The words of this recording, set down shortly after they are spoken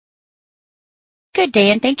Good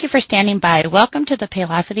day, and thank you for standing by. Welcome to the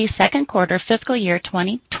Paylocity second quarter fiscal year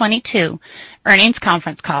 2022 earnings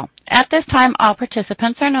conference call. At this time, all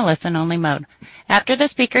participants are in a listen-only mode. After the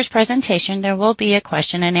speaker's presentation, there will be a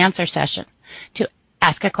question-and-answer session. To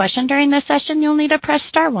ask a question during this session, you'll need to press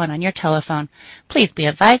star one on your telephone. Please be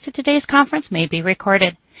advised that today's conference may be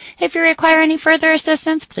recorded. If you require any further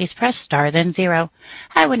assistance, please press star then zero.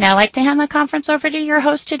 I would now like to hand the conference over to your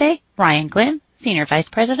host today, Ryan Glenn, Senior Vice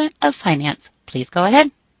President of Finance. Please go ahead.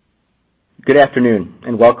 Good afternoon,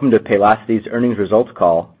 and welcome to Paylocity's earnings results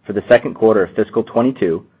call for the second quarter of fiscal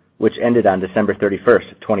 22, which ended on December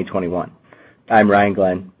 31st, 2021. I'm Ryan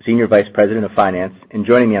Glenn, Senior Vice President of Finance, and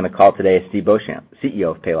joining me on the call today is Steve Beauchamp,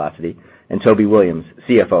 CEO of Paylocity, and Toby Williams,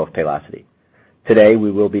 CFO of Paylocity. Today, we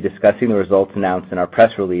will be discussing the results announced in our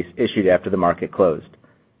press release issued after the market closed.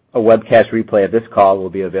 A webcast replay of this call will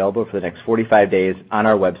be available for the next 45 days on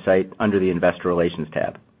our website under the Investor Relations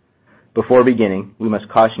tab. Before beginning, we must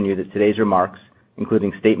caution you that today's remarks,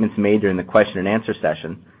 including statements made during the question-and-answer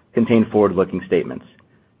session, contain forward-looking statements.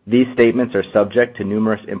 These statements are subject to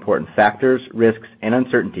numerous important factors, risks, and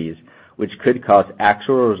uncertainties, which could cause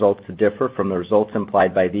actual results to differ from the results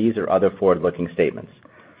implied by these or other forward-looking statements.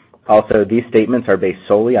 Also, these statements are based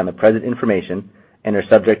solely on the present information and are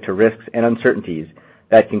subject to risks and uncertainties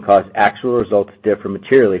that can cause actual results to differ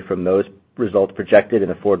materially from those results projected in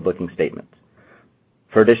the forward-looking statements.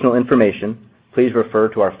 For additional information, please refer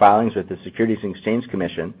to our filings with the Securities and Exchange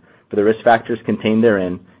Commission for the risk factors contained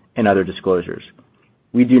therein and other disclosures.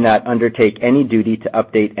 We do not undertake any duty to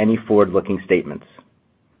update any forward-looking statements.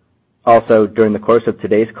 Also, during the course of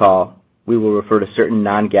today's call, we will refer to certain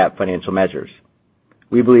non-GAAP financial measures.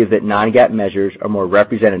 We believe that non-GAAP measures are more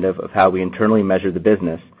representative of how we internally measure the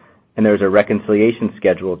business, and there is a reconciliation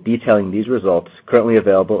schedule detailing these results currently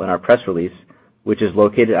available in our press release, which is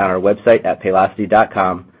located on our website at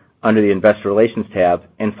paylocity.com under the Investor Relations tab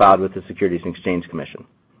and filed with the Securities and Exchange Commission.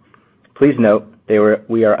 Please note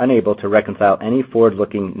we are unable to reconcile any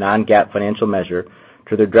forward-looking non-GAAP financial measure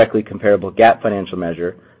to their directly comparable GAAP financial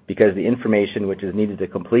measure because the information which is needed to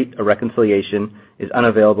complete a reconciliation is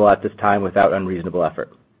unavailable at this time without unreasonable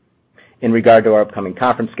effort. In regard to our upcoming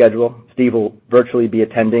conference schedule, Steve will virtually be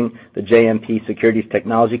attending the JMP Securities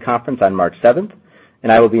Technology Conference on March 7th,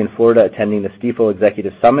 and I will be in Florida attending the Stifel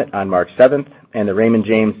Executive Summit on March 7th and the Raymond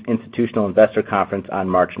James Institutional Investor Conference on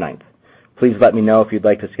March 9th. Please let me know if you'd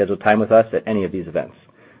like to schedule time with us at any of these events.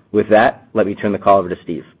 With that, let me turn the call over to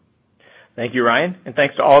Steve. Thank you, Ryan, and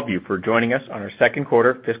thanks to all of you for joining us on our second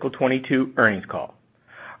quarter fiscal 22 earnings call.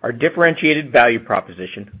 Our differentiated value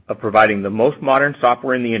proposition of providing the most modern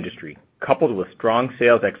software in the industry, coupled with strong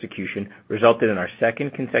sales execution, resulted in our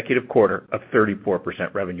second consecutive quarter of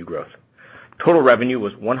 34% revenue growth. Total revenue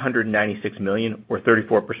was $196 million, or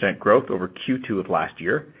 34% growth over Q2 of last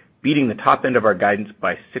year, beating the top end of our guidance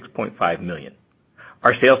by $6.5 million.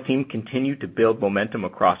 Our sales team continued to build momentum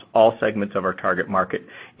across all segments of our target market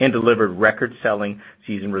and delivered record-selling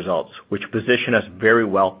season results, which position us very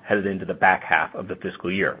well headed into the back half of the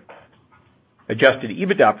fiscal year. Adjusted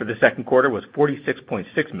EBITDA for the second quarter was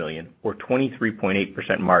 $46.6 million, or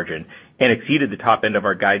 23.8% margin, and exceeded the top end of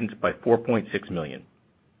our guidance by $4.6 million.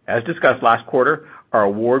 As discussed last quarter, our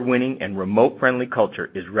award-winning and remote-friendly culture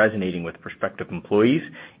is resonating with prospective employees,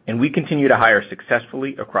 and we continue to hire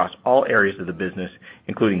successfully across all areas of the business,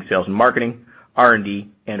 including sales and marketing, R&D,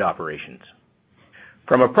 and operations.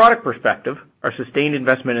 From a product perspective, our sustained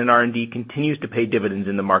investment in R&D continues to pay dividends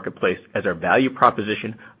in the marketplace as our value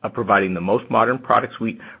proposition of providing the most modern product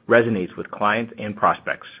suite resonates with clients and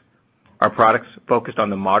prospects. Our products focused on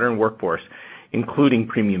the modern workforce, including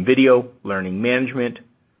Premium Video, Learning Management,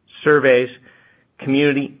 Surveys,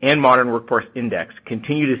 Community, and Modern Workforce Index,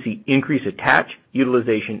 continue to see increased attach,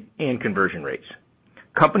 utilization, and conversion rates.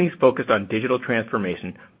 Companies focused on digital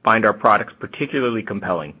transformation find our products particularly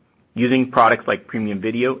compelling, using products like Premium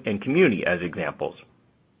Video and Community as examples.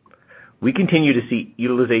 We continue to see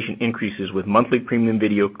utilization increases with monthly Premium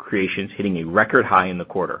Video creations hitting a record high in the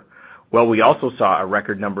quarter, while we also saw a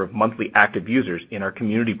record number of monthly active users in our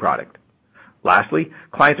Community product. Lastly,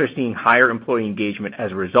 clients are seeing higher employee engagement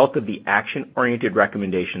as a result of the action-oriented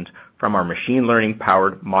recommendations from our machine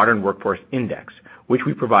learning-powered Modern Workforce Index, which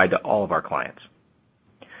we provide to all of our clients.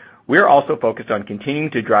 We are also focused on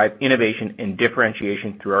continuing to drive innovation and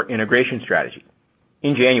differentiation through our integration strategy.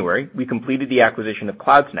 In January, we completed the acquisition of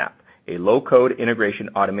Cloudsnap, a low-code integration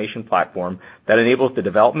automation platform that enables the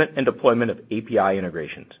development and deployment of API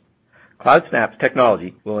integrations. Cloudsnap's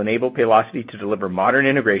technology will enable Paylocity to deliver modern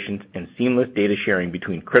integrations and seamless data sharing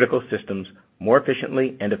between critical systems more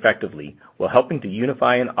efficiently and effectively, while helping to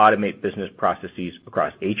unify and automate business processes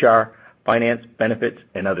across HR, finance, benefits,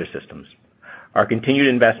 and other systems. Our continued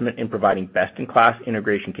investment in providing best-in-class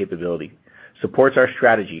integration capability supports our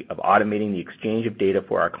strategy of automating the exchange of data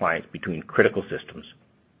for our clients between critical systems.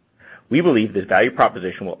 We believe this value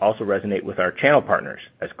proposition will also resonate with our channel partners,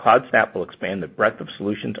 as Cloudsnap will expand the breadth of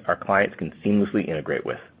solutions our clients can seamlessly integrate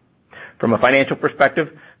with. From a financial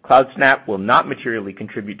perspective, Cloudsnap will not materially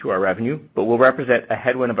contribute to our revenue, but will represent a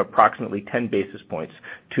headwind of approximately 10 basis points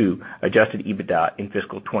to adjusted EBITDA in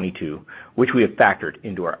fiscal 22, which we have factored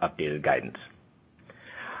into our updated guidance.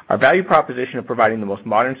 Our value proposition of providing the most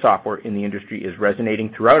modern software in the industry is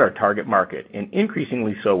resonating throughout our target market, and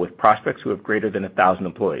increasingly so with prospects who have greater than 1,000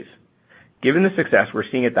 employees. Given the success we're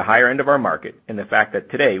seeing at the higher end of our market and the fact that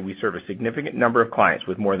today we serve a significant number of clients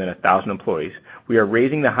with more than 1,000 employees, we are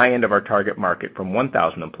raising the high end of our target market from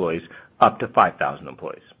 1,000 employees up to 5,000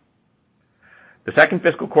 employees. The second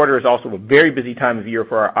fiscal quarter is also a very busy time of year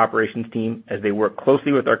for our operations team as they work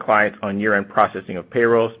closely with our clients on year-end processing of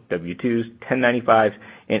payrolls, W-2s, 1095s,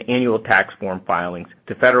 and annual tax form filings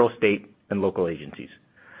to federal, state, and local agencies.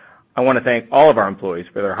 I want to thank all of our employees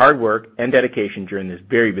for their hard work and dedication during this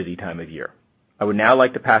very busy time of year. I would now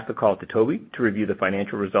like to pass the call to Toby to review the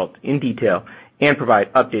financial results in detail and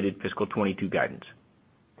provide updated fiscal 22 guidance.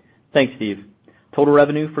 Thanks, Steve. Total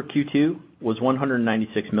revenue for Q2 was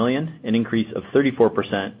 $196 million, an increase of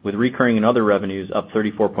 34%, with recurring and other revenues up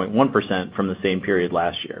 34.1% from the same period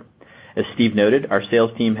last year. As Steve noted, our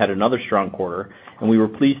sales team had another strong quarter, and we were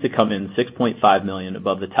pleased to come in $6.5 million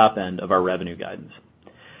above the top end of our revenue guidance.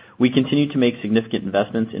 We continue to make significant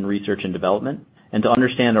investments in research and development, and to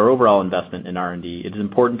understand our overall investment in R&D, it is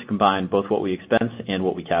important to combine both what we expense and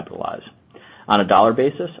what we capitalize. On a dollar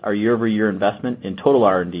basis, our year-over-year investment in total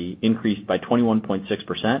R&D increased by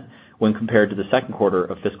 21.6% when compared to the second quarter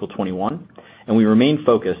of fiscal 21, and we remain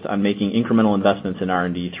focused on making incremental investments in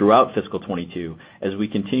R&D throughout fiscal 22 as we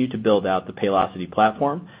continue to build out the Paylocity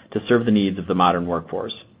platform to serve the needs of the modern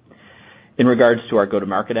workforce. In regards to our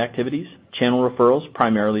go-to-market activities, channel referrals,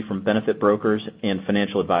 primarily from benefit brokers and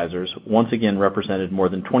financial advisors, once again represented more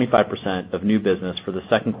than 25% of new business for the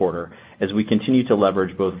second quarter as we continue to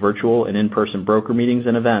leverage both virtual and in-person broker meetings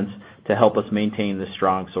and events to help us maintain this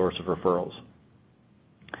strong source of referrals.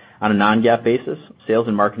 On a non-GAAP basis, sales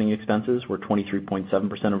and marketing expenses were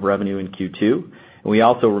 23.7% of revenue in Q2, and we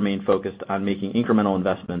also remain focused on making incremental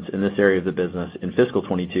investments in this area of the business in fiscal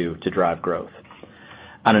 22 to drive growth.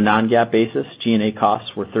 On a non-GAAP basis, G&A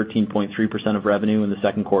costs were 13.3% of revenue in the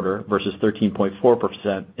second quarter versus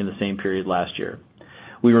 13.4% in the same period last year.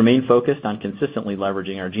 We remain focused on consistently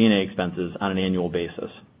leveraging our G&A expenses on an annual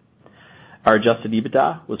basis. Our adjusted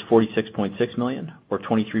EBITDA was $46.6 million, or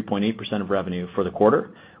 23.8% of revenue for the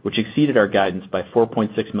quarter, which exceeded our guidance by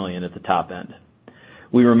 $4.6 million at the top end.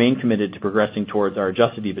 We remain committed to progressing towards our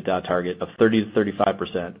adjusted EBITDA target of 30% to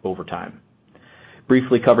 35% over time.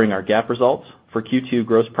 Briefly covering our GAAP results, for Q2,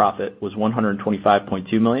 gross profit was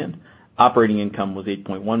 $125.2 million, operating income was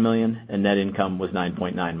 $8.1 million, and net income was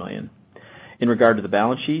 $9.9 million. In regard to the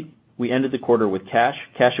balance sheet, we ended the quarter with cash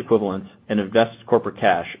equivalents, and invested corporate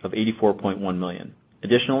cash of $84.1 million.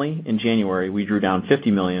 Additionally, in January, we drew down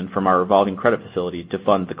 $50 million from our revolving credit facility to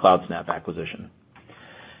fund the Cloudsnap acquisition.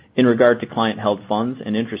 In regard to client-held funds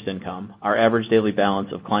and interest income, our average daily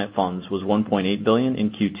balance of client funds was $1.8 billion in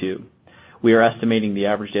Q2. We are estimating the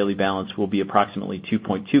average daily balance will be approximately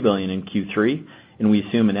 $2.2 billion in Q3, and we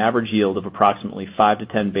assume an average yield of approximately 5 to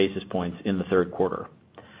 10 basis points in the third quarter.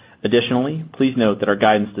 Additionally, please note that our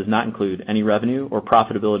guidance does not include any revenue or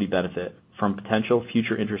profitability benefit from potential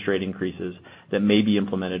future interest rate increases that may be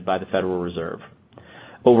implemented by the Federal Reserve.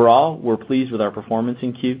 Overall, we're pleased with our performance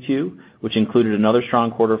in Q2, which included another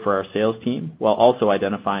strong quarter for our sales team, while also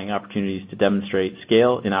identifying opportunities to demonstrate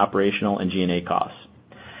scale in operational and G&A costs.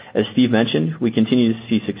 As Steve mentioned, we continue to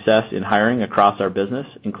see success in hiring across our business,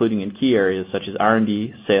 including in key areas such as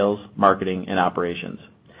R&D, sales, marketing, and operations.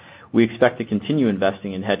 We expect to continue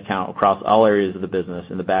investing in headcount across all areas of the business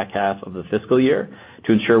in the back half of the fiscal year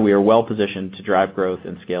to ensure we are well positioned to drive growth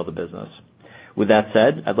and scale the business. With that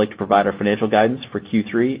said, I'd like to provide our financial guidance for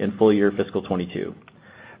Q3 and full year fiscal 22.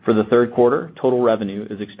 For the third quarter, total revenue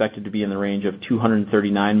is expected to be in the range of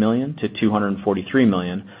 $239 million to $243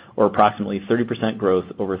 million, or approximately 30% growth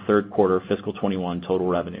over third quarter fiscal 21 total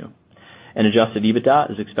revenue. And adjusted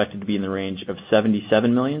EBITDA is expected to be in the range of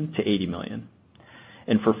 $77 million to $80 million.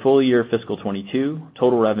 And for full year fiscal 22,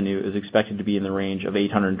 total revenue is expected to be in the range of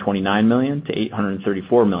 $829 million to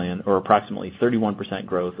 $834 million, or approximately 31%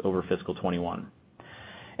 growth over fiscal 21.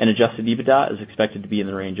 And adjusted EBITDA is expected to be in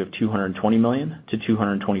the range of $220 million to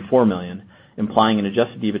 $224 million, implying an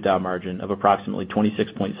adjusted EBITDA margin of approximately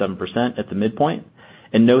 26.7% at the midpoint,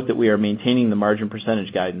 and note that we are maintaining the margin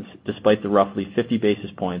percentage guidance despite the roughly 50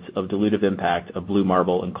 basis points of dilutive impact of Blue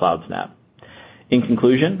Marble and Cloudsnap. In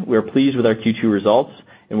conclusion, we are pleased with our Q2 results,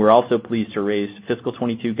 and we're also pleased to raise fiscal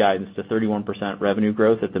 22 guidance to 31% revenue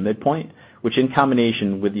growth at the midpoint, which in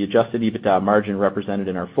combination with the adjusted EBITDA margin represented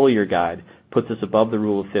in our full year guide, puts us above the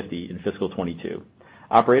rule of 50 in fiscal 22.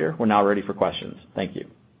 Operator, we're now ready for questions. Thank you.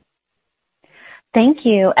 Thank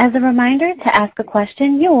you. As a reminder, to ask a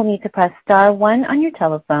question, you will need to press star 1 on your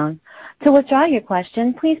telephone. To withdraw your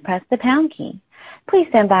question, please press the pound key. Please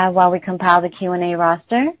stand by while we compile the Q&A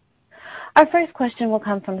roster. Our first question will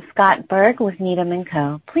come from Scott Berg with Needham &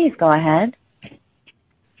 Co. Please go ahead.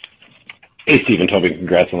 Hey, Steve and Toby.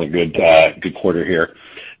 Congrats on a good quarter here.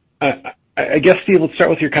 I guess, Steve, let's start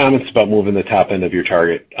with your comments about moving the top end of your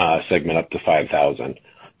target segment up to 5,000.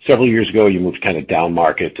 Several years ago, you moved kind of down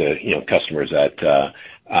market to customers that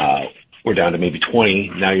were down to maybe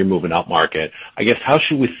 20. Now you're moving up market. I guess, how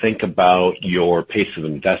should we think about your pace of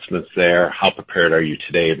investments there? How prepared are you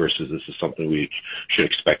today versus this is something we should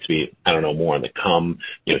expect to be, I don't know, more on the come,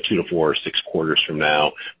 2 to 4 or 6 quarters from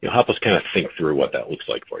now? Help us kind of think through what that looks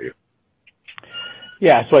like for you.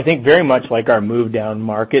 Yeah, so I think very much like our move down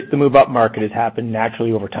market, the move up market has happened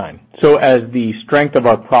naturally over time. So as the strength of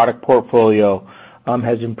our product portfolio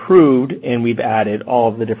has improved and we've added all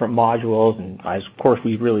of the different modules, and as of course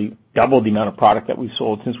we've really doubled the amount of product that we've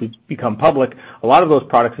sold since we've become public, a lot of those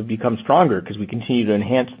products have become stronger because we continue to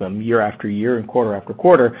enhance them year after year and quarter after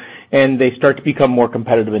quarter, and they start to become more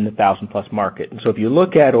competitive in the 1,000-plus market. And so if you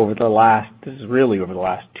look at over the last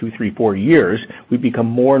 2, 3, 4 years, we've become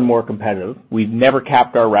more and more competitive. We've never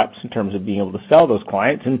capped our reps in terms of being able to sell those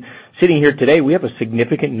clients, and sitting here today, we have a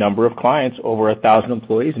significant number of clients, over 1,000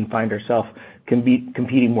 employees, and find ourselves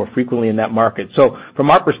competing more frequently in that market. So from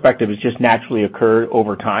our perspective, it's just naturally occurred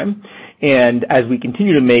over time. And as we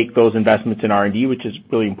continue to make those investments in R&D, which is a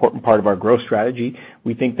really important part of our growth strategy,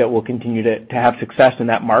 we think that we'll continue to have success in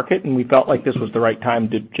that market. And we felt like this was the right time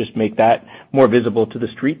to just make that more visible to the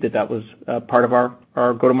street, that was part of our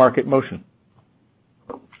go-to-market motion.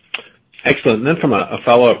 Excellent. And then from a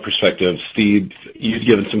follow-up perspective, Steve, you've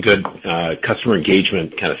given some good customer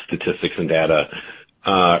engagement kind of statistics and data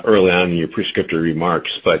early on in your prescriptive remarks,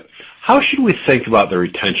 but how should we think about the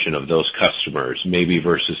retention of those customers, maybe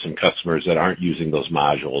versus some customers that aren't using those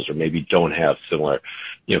modules or maybe don't have similar,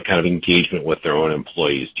 kind of engagement with their own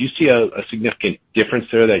employees? Do you see a significant difference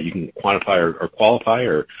there that you can quantify or qualify,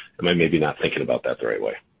 or am I maybe not thinking about that the right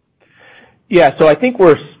way? Yeah, so I think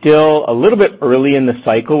we're still a little bit early in the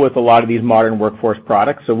cycle with a lot of these modern workforce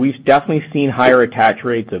products. So we've definitely seen higher attach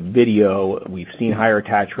rates of video. We've seen higher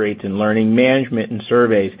attach rates in learning management and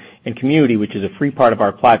surveys, and community, which is a free part of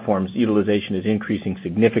our platform's utilization, is increasing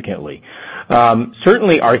significantly.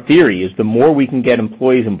 Certainly our theory is the more we can get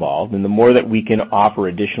employees involved and the more that we can offer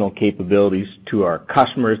additional capabilities to our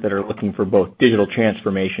customers that are looking for both digital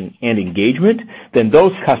transformation and engagement, then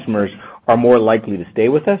those customers are more likely to stay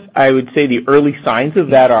with us. I would say the early signs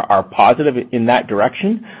of that are positive in that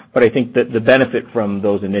direction, but I think that the benefit from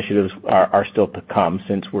those initiatives are still to come,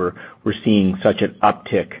 since we're seeing such an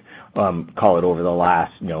uptick, call it over the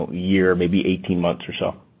last year, maybe 18 months or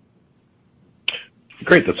so.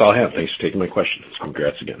 Great, that's all I have. Thanks for taking my questions.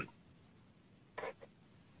 Congrats again.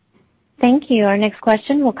 Thank you. Our next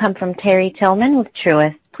question will come from Terry Tillman with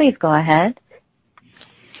Truist. Please go ahead.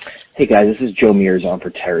 Hey guys, this is Joe Mears on for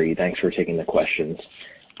Terry. Thanks for taking the questions.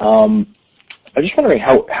 I'm just wondering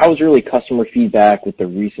how's early customer feedback with the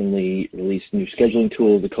recently released new scheduling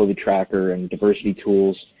tools, the COVID tracker and diversity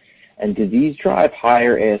tools, and do these drive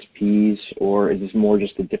higher ASPs, or is this more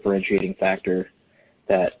just a differentiating factor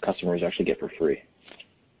that customers actually get for free?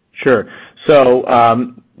 Sure.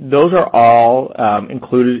 So those are all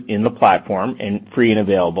included in the platform and free and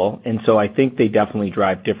available, and so I think they definitely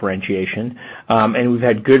drive differentiation. And we've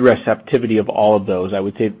had good receptivity of all of those. I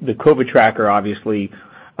would say the COVID tracker obviously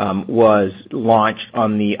was launched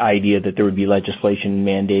on the idea that there would be legislation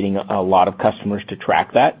mandating a lot of customers to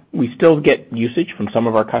track that. We still get usage from some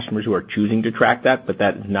of our customers who are choosing to track that, but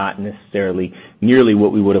that is not necessarily nearly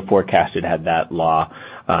what we would have forecasted had that law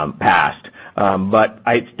passed. But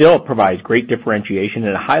it still provides great differentiation,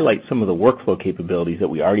 and it highlights some of the workflow capabilities that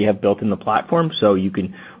we already have built in the platform, so you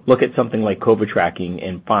can look at something like COVID tracking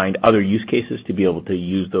and find other use cases to be able to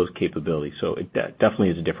use those capabilities. So it definitely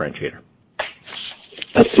is a differentiator.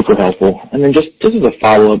 That's super helpful. And then just as a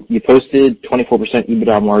follow-up, you posted 24%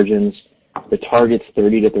 EBITDA margins. The target's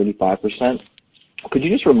 30 to 35%. Could you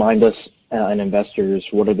just remind us and investors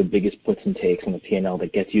what are the biggest puts and takes on the P&L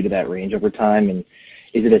that gets you to that range over time? And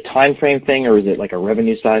is it a time frame thing, or is it like a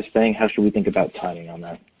revenue size thing? How should we think about timing on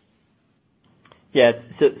that? Yeah.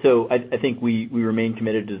 I think we remain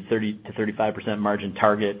committed to the 30%-35% margin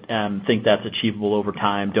target. Think that's achievable over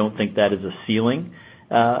time. Don't think that is a ceiling.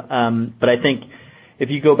 I think if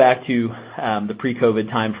you go back to the pre-COVID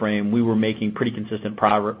timeframe, we were making pretty consistent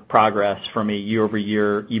progress from a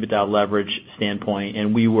year-over-year EBITDA leverage standpoint,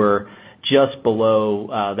 and we were just below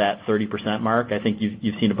that 30% mark. I think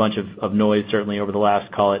you've seen a bunch of noise certainly over the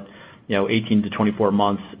last, call it, 18 to 24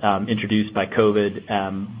 months introduced by COVID.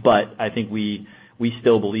 I think we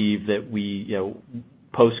still believe that we,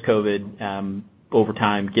 post-COVID, over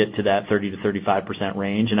time, get to that 30%-35%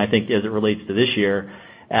 range. I think as it relates to this year,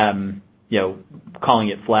 calling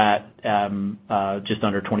it flat, just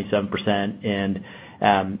under 27%, and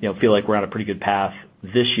feel like we're on a pretty good path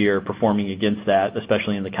this year performing against that,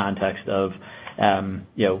 especially in the context of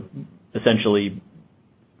essentially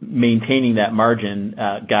maintaining that margin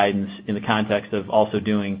guidance in the context of also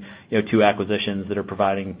doing 2 acquisitions that are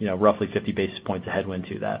providing roughly 50 basis points of headwind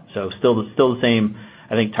to that. Still the same,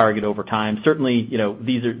 I think, target over time. Certainly,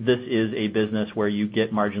 this is a business where you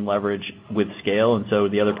get margin leverage with scale, and so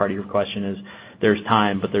the other part of your question is there's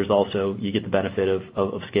time, but there's also you get the benefit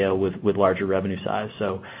of scale with larger revenue size.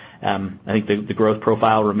 I think the growth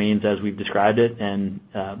profile remains as we've described it, and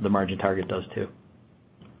the margin target does too.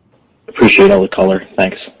 Appreciate all the color.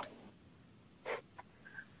 Thanks.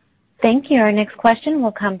 Thank you. Our next question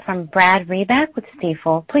will come from Brad Reback with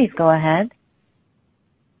Stifel. Please go ahead.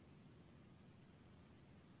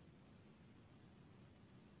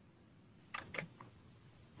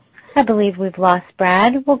 I believe we've lost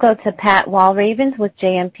Brad. We'll go to Pat Walravens with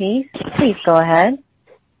JMP. Please go ahead.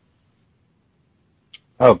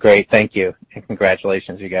 Oh, great. Thank you. And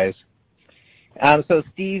congratulations, you guys.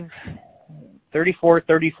 Steve, 34,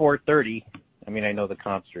 34, 30. I mean, I know the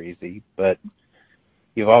comps are easy, but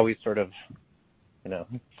you've always sort of,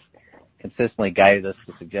 consistently guided us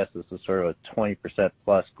to suggest this is sort of a 20%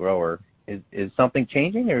 plus grower. Is something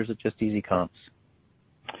changing, or is it just easy comps?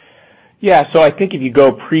 Yeah, I think if you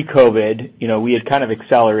go pre-COVID, we had kind of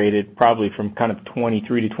accelerated probably from kind of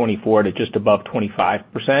 23 to 24 to just above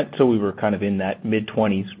 25%. We were kind of in that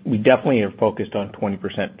mid-20s. We definitely are focused on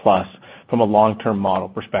 20% plus from a long-term model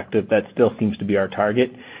perspective. That still seems to be our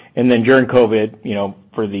target. During COVID,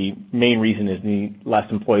 for the main reason is the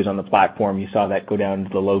less employees on the platform, you saw that go down to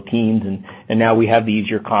the low teens, and now we have the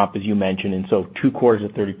easier comp, as you mentioned, 2 quarters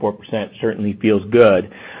at 34% certainly feels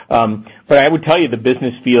good. I would tell you the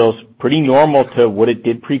business feels pretty normal to what it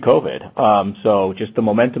did pre-COVID. Just the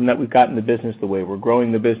momentum that we've got in the business, the way we're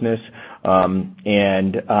growing the business. I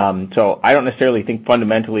don't necessarily think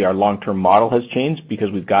fundamentally our long-term model has changed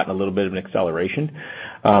because we've gotten a little bit of an acceleration.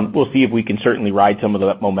 We'll see if we can certainly ride some of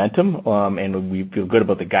that momentum, and we feel good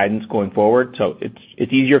about the guidance going forward.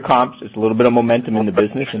 It's easier comps, it's a little bit of momentum in the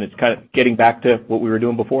business, and it's kind of getting back to what we were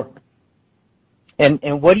doing before.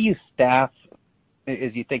 And what do you staff,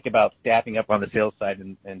 as you think about staffing up on the sales side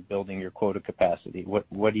and building your quota capacity?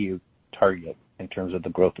 What do you target in terms of the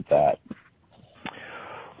growth of that?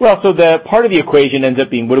 Well, the part of the equation ends up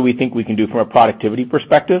being what do we think we can do from a productivity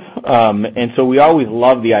perspective. We always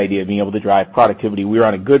love the idea of being able to drive productivity. We were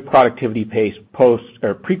on a good productivity pace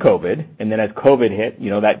pre-COVID, and then as COVID hit,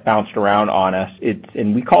 that bounced around on us.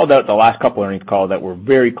 We called out the last couple earnings calls that we're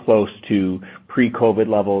very close to pre-COVID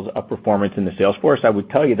levels of performance in the sales force. I would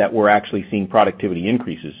tell you that we're actually seeing productivity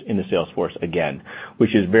increases in the sales force again,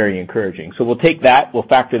 which is very encouraging. We'll take that, we'll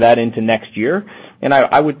factor that into next year, and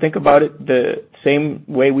I would think about it the same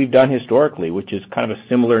way we've done historically, which is kind of a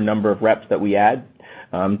similar number of reps that we add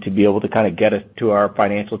to be able to kind of get us to our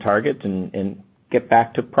financial targets and get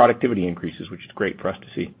back to productivity increases, which is great for us to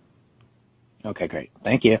see. Okay, great.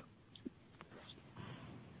 Thank you.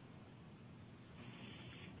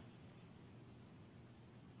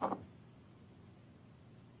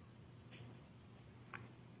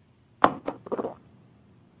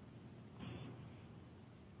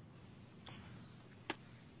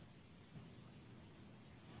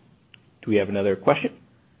 Do we have another question?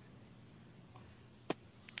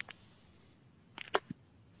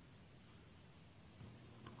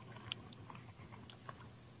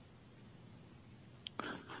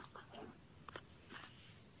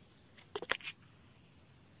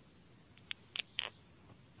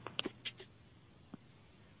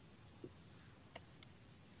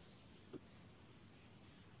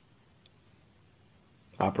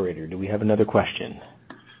 Operator, do we have another question?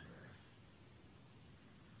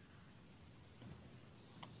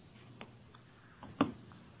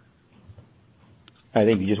 I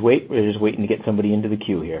think you just wait. We're just waiting to get somebody into the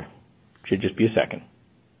queue here. Should just be a second.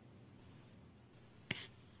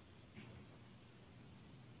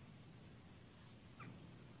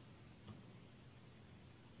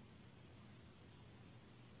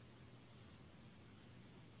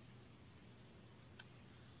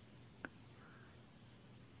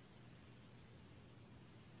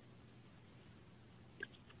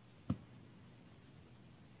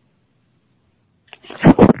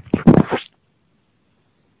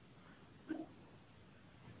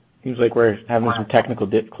 Seems like we're having some technical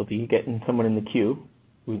difficulty getting someone in the queue.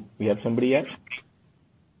 We have somebody yet?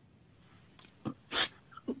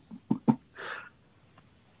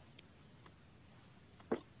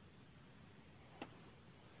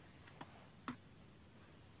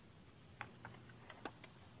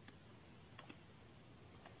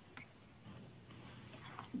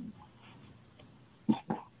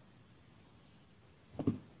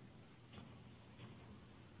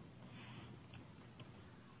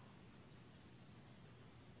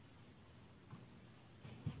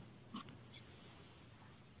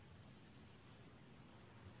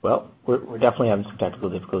 Well, we're definitely having some technical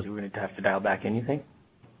difficulties. We're going to have to dial back in, you think?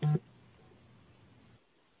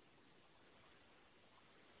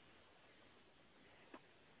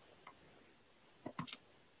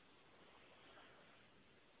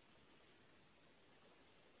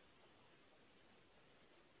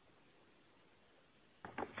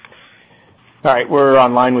 All right, we're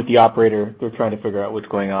online with the operator. We're trying to figure out what's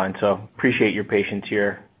going on, so appreciate your patience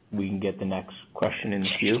here. We can get the next question in the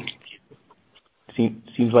queue.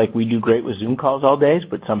 Seems like we do great with Zoom calls all days,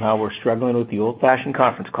 but somehow we're struggling with the old-fashioned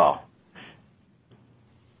conference call.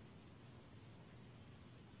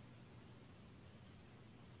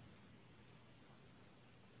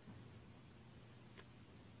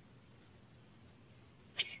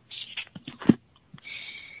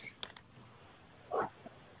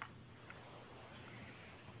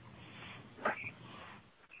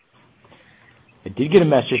 I did get a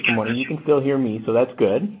message from one of you. You can still hear me, so that's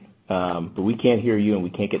good. But we can't hear you, and we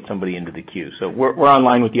can't get somebody into the queue. So we're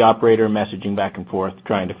online with the operator, messaging back and forth,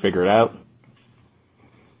 trying to figure it out.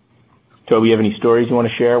 Toby, you have any stories you want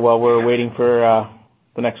to share while we're waiting for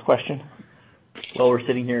the next question? Well, we're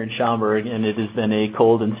sitting here in Schaumburg, and it has been a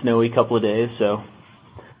cold and snowy couple of days, so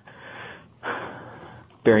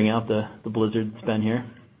bearing out the blizzard that's been here.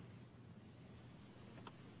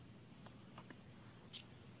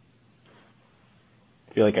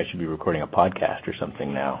 I feel like I should be recording a podcast or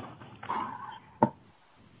something now.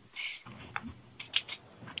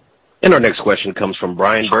 And our next question comes from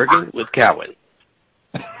Bryan Bergin with Cowen.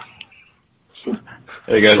 Hey,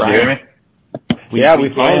 guys, do you hear me? Yeah, we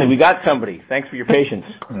finally, we got somebody. Thanks for your patience.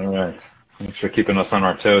 All right. Thanks for keeping us on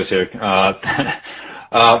our toes here.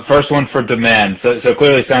 First one for demand. So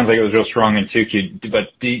clearly it sounds like it was real strong in 2Q, but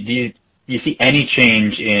do you see any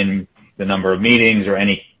change in the number of meetings or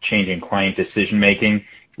any change in client decision-making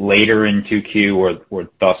later in 2Q or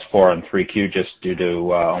thus far in 3Q just due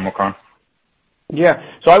to Omicron? Yeah.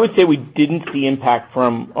 So I would say we didn't see impact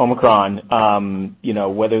from Omicron,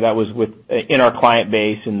 whether that was in our client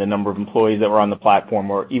base and the number of employees that were on the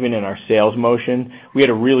platform or even in our sales motion. We had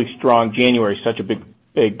a really strong January, such a big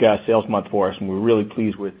sales month for us, and we were really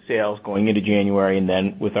pleased with sales going into January and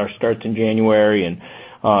then with our starts in January and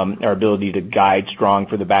our ability to guide strong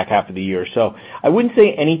for the back half of the year. So I wouldn't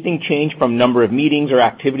say anything changed from number of meetings or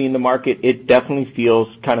activity in the market. It definitely feels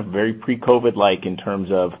kind of very pre-COVID-like in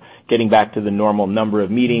terms of getting back to the normal number of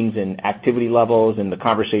meetings and activity levels and the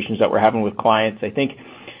conversations that we're having with clients. I think,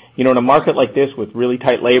 in a market like this with really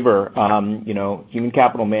tight labor, human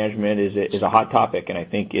capital management is a hot topic, and I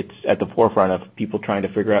think it's at the forefront of people trying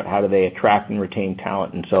to figure out how do they attract and retain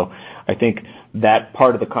talent. And so I think that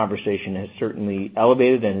part of the conversation has certainly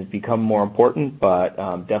elevated and has become more important, but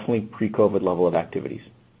definitely pre-COVID level of activities.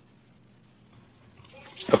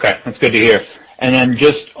 Okay, that's good to hear. And then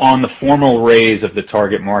just on the formal raise of the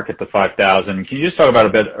target market, the 5,000, can you just talk about a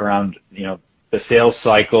bit around, the sales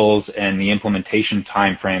cycles and the implementation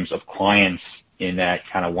timeframes of clients in that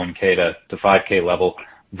kind of 1K to 5K level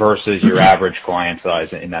versus your average client size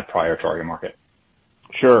in that prior target market?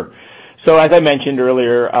 Sure. So as I mentioned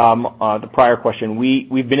earlier, the prior question,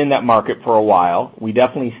 we've been in that market for a while. We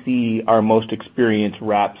definitely see our most experienced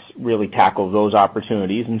reps really tackle those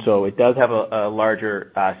opportunities, and so it does have a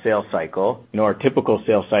larger sales cycle. Our typical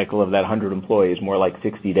sales cycle of that 100 employees is more like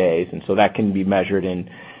 60 days, and so that can be measured in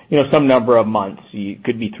some number of months. It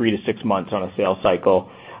could be 3 to 6 months on a sales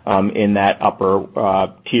cycle in that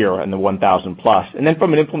upper tier in the 1,000 plus. And then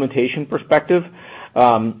from an implementation perspective,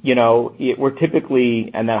 we're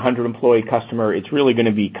typically, and that 100 employee customer, it's really going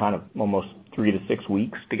to be kind of almost 3 to 6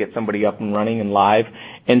 weeks to get somebody up and running and live.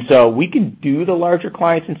 And so we can do the larger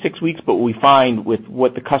clients in 6 weeks, but we find with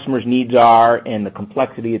what the customer's needs are and the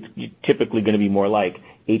complexity, it's typically going to be more like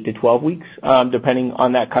 8 to 12 weeks, depending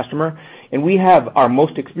on that customer. And we have our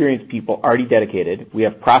most experienced people already dedicated. We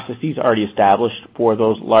have processes already established for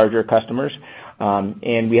those larger customers.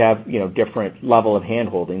 And we have, different level of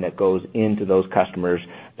handholding that goes into those customers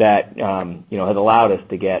that, has allowed us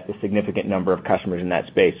to get a significant number of customers in that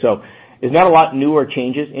space. So there's not a lot new or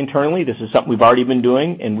changes internally. This is something we've already been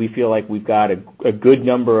doing, and we feel like we've got a good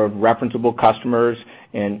number of referenceable customers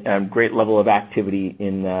and great level of activity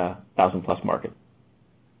in the 1,000-plus market.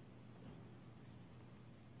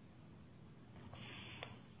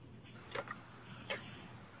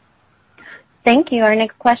 Thank you. Our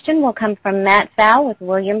next question will come from Matt Pfau with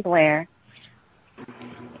William Blair.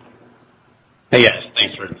 Hey, guys.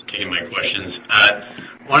 Thanks for taking my questions.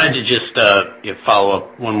 Wanted to just follow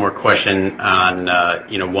up one more question on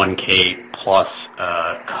 1K plus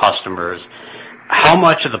customers. How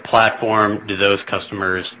much of the platform do those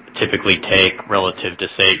customers typically take relative to,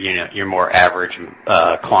 say, your more average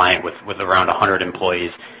client with around 100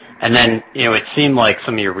 employees? And then, it seemed like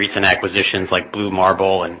some of your recent acquisitions like Blue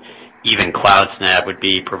Marble and even CloudSnap would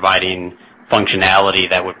be providing functionality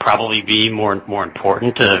that would probably be more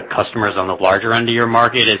important to customers on the larger end of your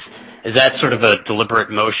market. Is that sort of a deliberate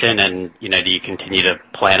motion, and do you continue to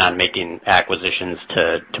plan on making acquisitions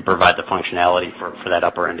to provide the functionality for that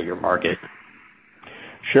upper end of your market?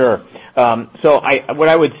 Sure. What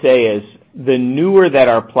I would say is the newer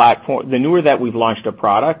that we've launched a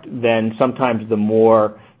product, then sometimes the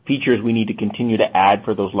more features we need to continue to add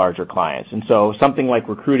for those larger clients. And so something like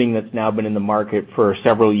recruiting that's now been in the market for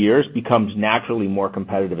several years becomes naturally more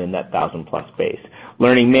competitive in that 1,000-plus base.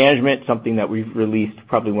 Learning management, something that we've released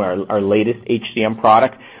probably our latest HCM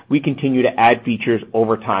product, we continue to add features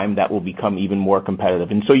over time that will become even more competitive.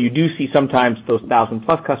 And so you do see sometimes those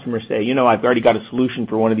 1,000-plus customers say, I've already got a solution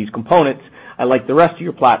for one of these components. I like the rest of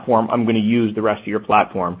your platform. I'm going to use the rest of your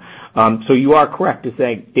platform. So you are correct to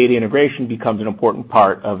say data integration becomes an important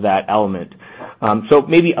part of that element. So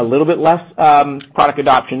maybe a little bit less product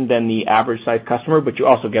adoption than the average size customer, but you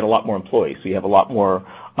also get a lot more employees, so you have a lot more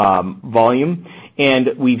volume.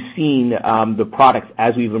 And we've seen the products,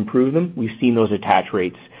 as we've improved them, we've seen those attach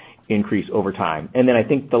rates increase over time. And then I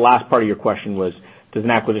think the last part of your question was, does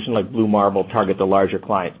an acquisition like Blue Marble target the larger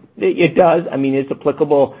clients? It does. I mean, it's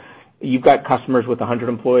applicable. You've got customers with 100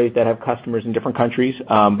 employees that have customers in different countries.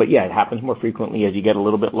 But yeah, it happens more frequently as you get a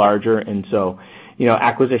little bit larger. And so,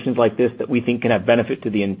 acquisitions like this that we think can have benefit to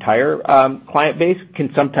the entire client base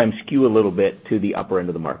can sometimes skew a little bit to the upper end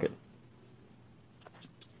of the market.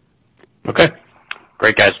 Okay.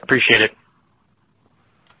 Great, guys. Appreciate it.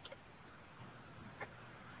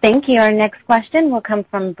 Thank you. Our next question will come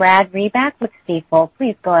from Brad Reback with Stifel.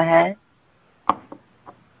 Please go ahead.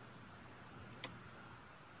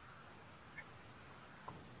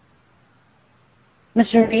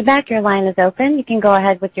 Mr. Reback, your line is open. You can go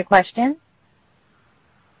ahead with your question.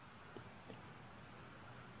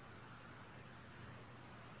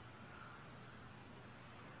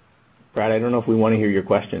 Brad, I don't know if we want to hear your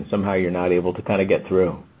question. Somehow you're not able to kind of get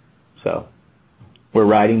through. So we're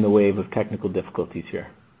riding the wave of technical difficulties here.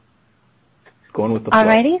 Going with the flow. All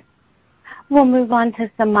righty. We'll move on to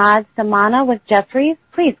Samad Samana with Jefferies.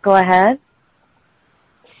 Please go ahead.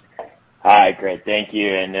 Hi, great. Thank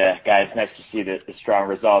you. And guys, nice to see the strong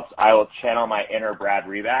results. I will channel my inner Brad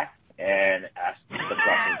Reback and ask the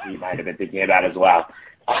questions you might have been thinking about as well.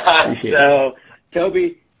 So,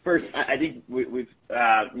 Toby, first, I think we've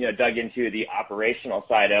dug into the operational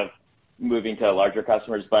side of moving to larger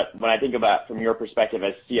customers. But when I think about from your perspective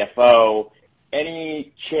as CFO,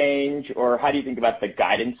 any change, or how do you think about the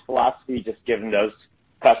guidance philosophy, just given those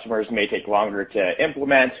customers may take longer to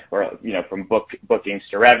implement, or from bookings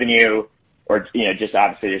to revenue, or just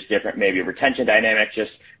obviously there's different maybe retention dynamics.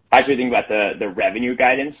 Just how do you think about the revenue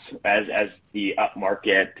guidance as the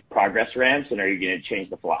upmarket progress ramps, and are you going to change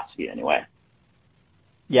the philosophy in any way?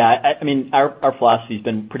 Yeah, I mean, our philosophy has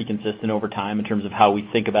been pretty consistent over time in terms of how we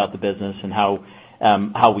think about the business and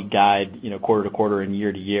how we guide quarter to quarter and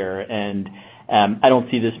year to year. And I don't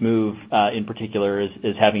see this move in particular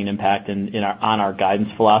as having an impact on our guidance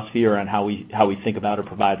philosophy or on how we think about or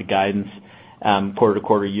provide the guidance quarter to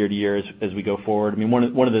quarter, year to year as we go forward. I mean, one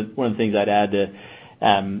of the things I'd add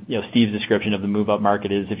to Steve's description of the move up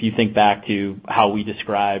market is if you think back to how we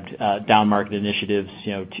described down market initiatives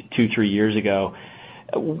 2-3 years ago,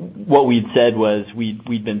 what we'd said was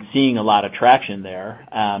we'd been seeing a lot of traction there,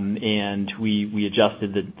 and we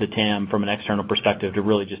adjusted the TAM from an external perspective to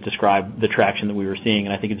really just describe the traction that we were seeing.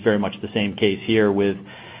 And I think it's very much the same case here with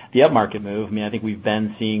the upmarket move. I mean, I think we've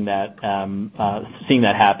been seeing that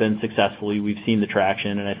happen successfully. We've seen the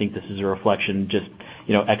traction, and I think this is a reflection just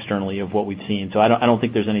externally of what we've seen. So I don't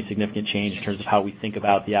think there's any significant change in terms of how we think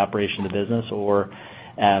about the operation of the business or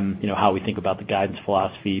how we think about the guidance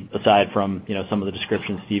philosophy, aside from some of the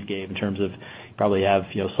descriptions Steve gave in terms of probably have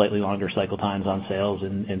slightly longer cycle times on sales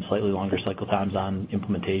and slightly longer cycle times on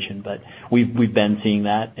implementation. But we've been seeing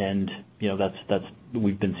that, and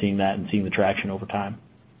we've been seeing that and seeing the traction over time.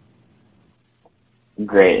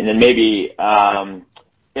 Great. Then maybe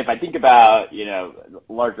if I think about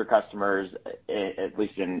larger customers, at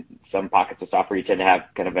least in some pockets of software, you tend to have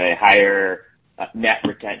kind of a higher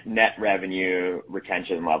net revenue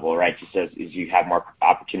retention level, right? Just as you have more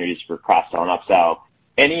opportunities for cross-sell and upsell.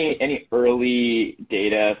 Any early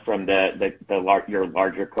data from your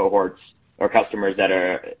larger cohorts or customers that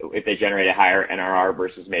if they generate a higher NRR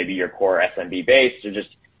versus maybe your core SMB base, or just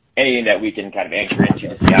anything that we can kind of anchor into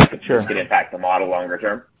to see how it's going to impact the model longer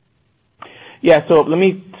term? Yeah, so let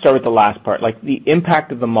me start with the last part, like the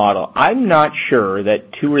impact of the model. I'm not sure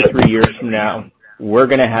that 2 or 3 years from now, we're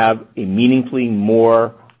going to have a meaningfully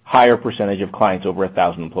more higher percentage of clients over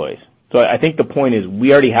 1,000 employees. So I think the point is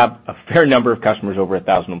we already have a fair number of customers over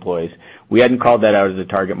 1,000 employees. We hadn't called that out as a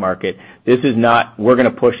target market. This is not, we're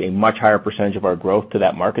going to push a much higher percentage of our growth to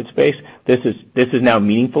that market space. This is now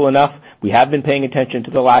meaningful enough. We have been paying attention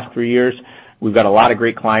to the last 3 years. We've got a lot of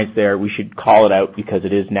great clients there. We should call it out because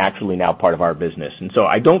it is naturally now part of our business. And so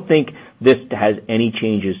I don't think this has any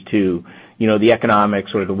changes to, the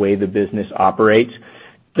economics or the way the business operates.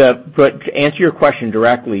 But to answer your question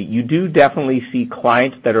directly, you do definitely see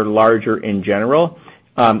clients that are larger in general.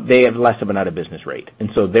 They have less of an out-of-business rate. And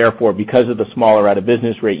so therefore, because of the smaller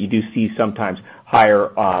out-of-business rate, you do see sometimes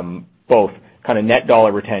higher both kind of net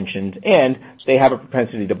dollar retentions, and they have a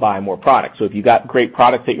propensity to buy more products. So if you got great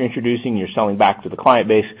products that you're introducing, you're selling back to the client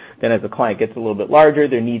base, then as the client gets a little bit larger,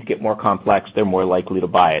 their needs get more complex, they're more likely to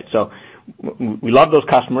buy it. So we love those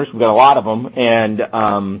customers. We've got a lot of them, and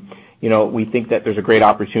we think that there's a great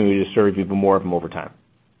opportunity to serve even more of them over time.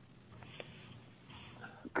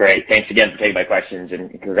 Great. Thanks again for taking my questions,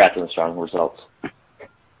 and congrats on the strong results.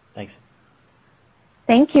 Thanks.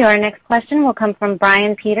 Thank you. Our next question will come from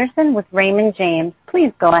Brian Peterson with Raymond James.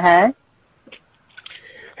 Please go ahead.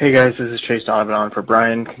 Hey guys, this is Chase Donovan on for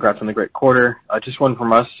Brian. Congrats on the great quarter. Just one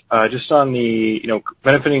from us. Just on the,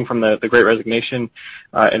 benefiting from the great resignation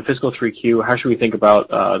in fiscal 3Q, how should we think about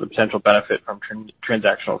the potential benefit from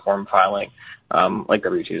transactional form filing like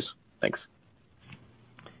W-2s? Thanks.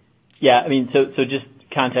 Yeah, so just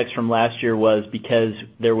context from last year was because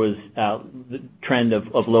there was the trend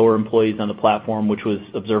of lower employees on the platform, which was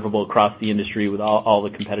observable across the industry with all the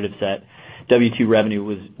competitive set. W-2 revenue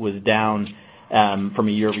was down from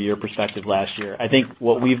a year-over-year perspective last year. I think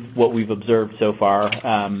what we've observed so far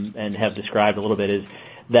and have described a little bit is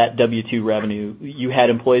that W-2 revenue, you had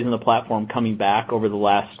employees on the platform coming back over the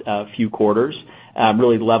last few quarters,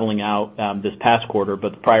 really leveling out this past quarter,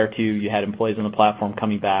 but prior to, you had employees on the platform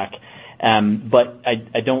coming back. But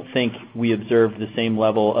I don't think we observed the same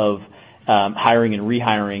level of hiring and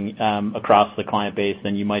rehiring across the client base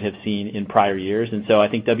than you might have seen in prior years. And so I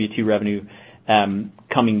think W-2 revenue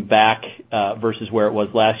coming back versus where it was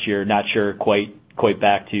last year, not sure quite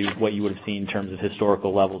back to what you would have seen in terms of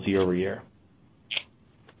historical levels year over year.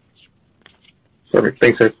 Perfect.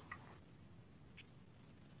 Thanks, sir.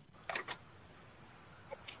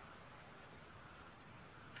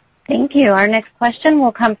 Thank you. Our next question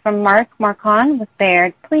will come from Mark Marcon with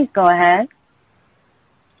Baird. Please go ahead.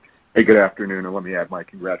 Hey, good afternoon, and let me add my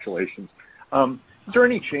congratulations. Is there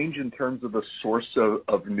any change in terms of the source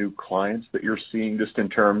of new clients that you're seeing, just in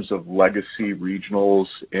terms of legacy, regionals,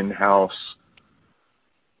 in-house?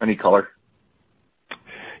 Any color?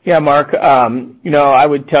 Yeah, Mark, I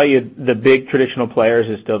would tell you the big traditional players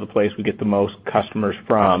is still the place we get the most customers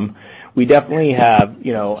from. We definitely have,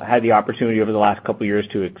 had the opportunity over the last couple of years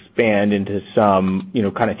to expand into some,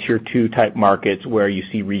 kind of tier 2 type markets where you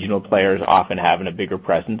see regional players often having a bigger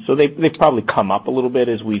presence. So they've probably come up a little bit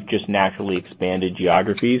as we've just naturally expanded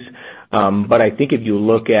geographies. But I think if you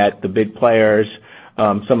look at the big players,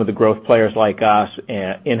 some of the growth players like us,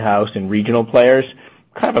 in-house and regional players,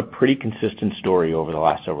 kind of a pretty consistent story over the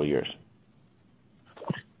last several years.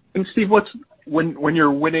 And Steve, when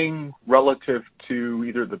you're winning relative to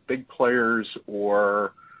either the big players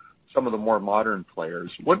or some of the more modern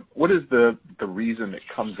players, what is the reason it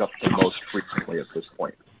comes up the most frequently at this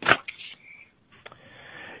point?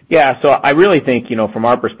 Yeah, so I really think, from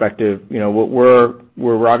our perspective, what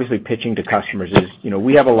we're obviously pitching to customers is,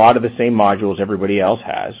 we have a lot of the same modules everybody else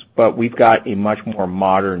has, but we've got a much more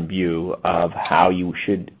modern view of how you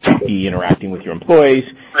should be interacting with your employees,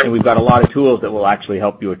 and we've got a lot of tools that will actually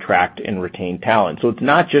help you attract and retain talent. So it's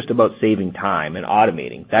not just about saving time and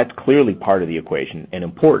automating. That's clearly part of the equation and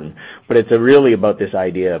important, but it's really about this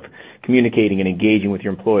idea of communicating and engaging with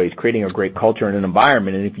your employees, creating a great culture and an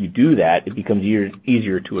environment, and if you do that, it becomes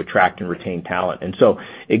easier to attract and retain talent. And so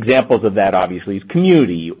examples of that, obviously, is communication.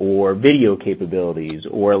 Community or video capabilities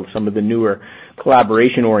or some of the newer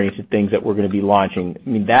collaboration-oriented things that we're going to be launching. I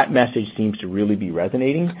mean, that message seems to really be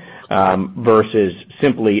resonating versus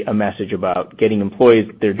simply a message about getting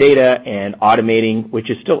employees their data and automating,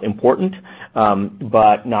 which is still important,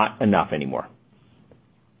 but not enough anymore.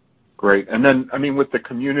 Great. And then, I mean, with the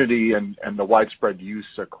Community and the widespread use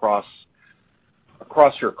across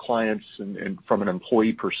your clients and from an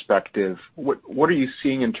employee perspective, what are you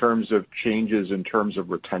seeing in terms of changes in terms of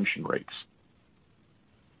retention rates?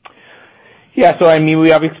 Yeah, so I mean,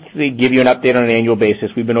 we obviously give you an update on an annual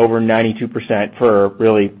basis. We've been over 92% for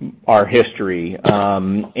really our history.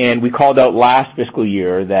 And we called out last fiscal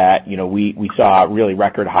year that, we saw really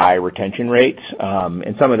record high retention rates.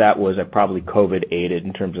 And some of that was probably COVID aided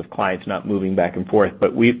in terms of clients not moving back and forth.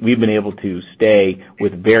 But we've been able to stay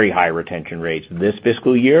with very high retention rates this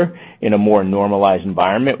fiscal year in a more normalized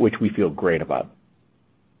environment, which we feel great about.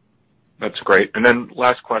 That's great. And then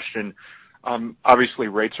last question. Obviously,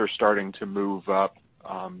 rates are starting to move up.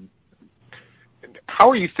 How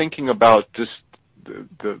are you thinking about just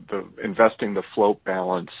the investing the float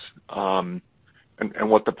balance and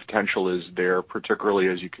what the potential is there, particularly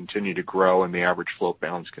as you continue to grow and the average float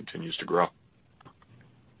balance continues to grow?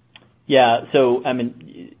 Yeah. So, I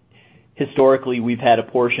mean, historically, we've had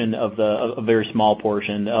a very small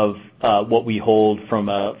portion of what we hold from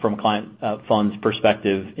a client funds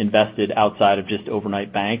perspective invested outside of just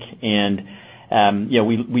overnight bank. And,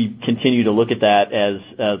 we continue to look at that as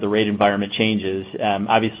the rate environment changes.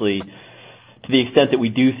 Obviously, to the extent that we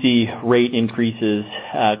do see rate increases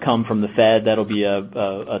come from the Fed, that'll be a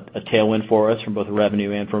tailwind for us from both a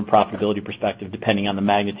revenue and from a profitability perspective, depending on the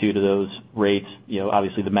magnitude of those rates,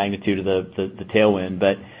 obviously the magnitude of the tailwind.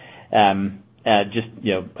 But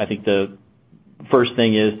I think the first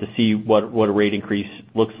thing is to see what a rate increase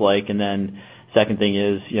looks like, and then second thing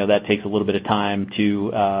is, that takes a little bit of time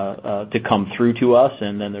to come through to us,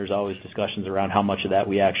 and then there's always discussions around how much of that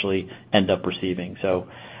we actually end up receiving. So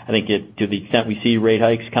I think to the extent we see rate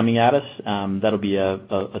hikes coming at us, that'll be a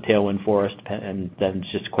tailwind for us, and then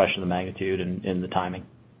it's just a question of the magnitude and the timing.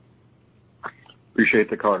 Appreciate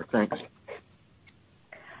the color. Thanks.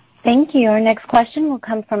 Thank you. Our next question will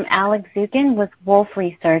come from Alex Zukin with Wolfe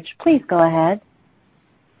Research. Please go ahead.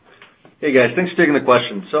 Hey, guys. Thanks for taking the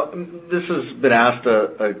question. So this has been asked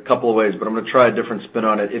a couple of ways, but I'm going to try a different spin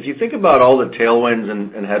on it. If you think about all the tailwinds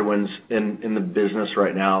and headwinds in the business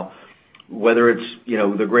right now, whether it's,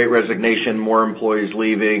 the Great Resignation, more employees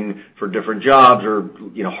leaving for different jobs or,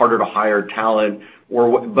 harder to hire talent,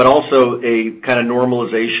 but also a kind of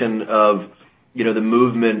normalization of, the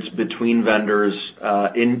movements between vendors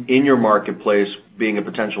in your marketplace being a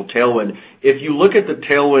potential tailwind. If you look at the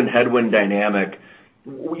tailwind-headwind dynamic,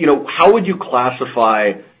 how would you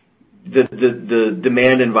classify the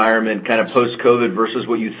demand environment kind of post-COVID versus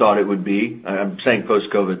what you thought it would be? I'm saying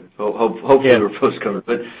post-COVID. Hopefully we're post-COVID.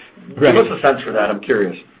 But give us a sense for that. I'm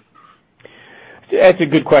curious. That's a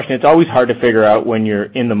good question. It's always hard to figure out when you're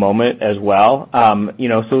in the moment as well.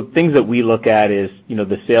 So things that we look at is,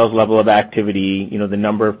 the sales level of activity, the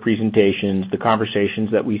number of presentations, the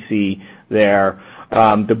conversations that we see there,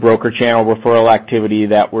 the broker channel referral activity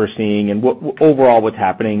that we're seeing, and overall what's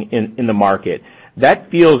happening in the market.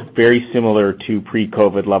 That feels very similar to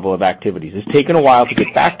pre-COVID level of activities. It's taken a while to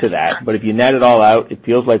get back to that, but if you net it all out, it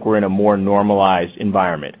feels like we're in a more normalized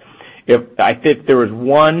environment. If I think there was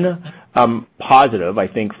one positive, I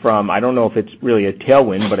think I don't know if it's really a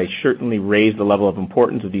tailwind, but I certainly raised the level of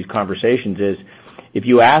importance of these conversations is, if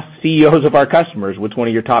you ask CEOs of our customers what's one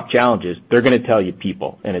of your top challenges, they're going to tell you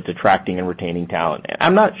people, and it's attracting and retaining talent.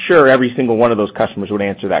 I'm not sure every single one of those customers would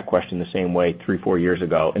answer that question the same way 3-4 years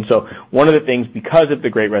ago. And so one of the things, because of the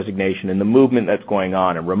Great Resignation and the movement that's going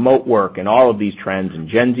on and remote work and all of these trends and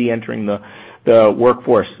Gen Z entering the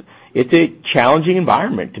workforce, it's a challenging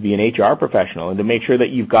environment to be an HR professional and to make sure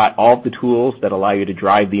that you've got all of the tools that allow you to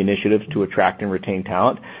drive the initiatives to attract and retain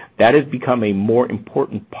talent. That has become a more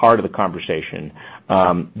important part of the conversation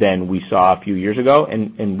than we saw a few years ago,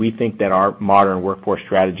 and we think that our modern workforce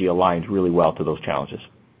strategy aligns really well to those challenges.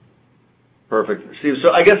 Perfect. Steve,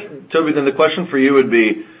 so I guess, Toby, then the question for you would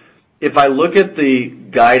be, if I look at the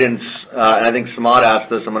guidance, and I think Samad asked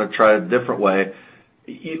this, I'm going to try a different way.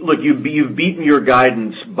 Look, you've beaten your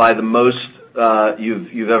guidance by the most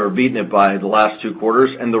you've ever beaten it by the last 2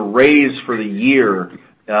 quarters, and the raise for the year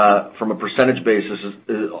from a percentage basis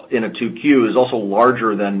in a 2Q is also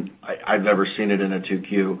larger than I've ever seen it in a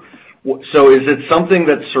 2Q. So is it something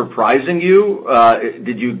that's surprising you?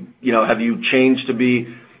 Have you changed to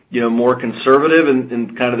be more conservative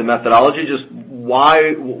in kind of the methodology? Just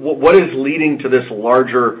what is leading to this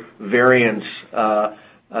larger variance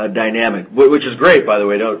dynamic, which is great, by the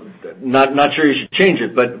way. Not sure you should change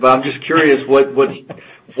it, but I'm just curious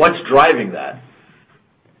what's driving that.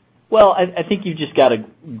 Well, I think you've just got to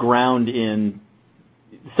ground in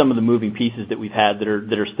some of the moving pieces that we've had that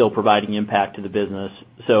are still providing impact to the business.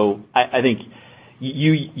 So I think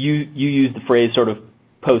you used the phrase sort of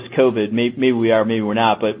post-COVID. Maybe we are, maybe we're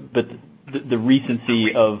not, but the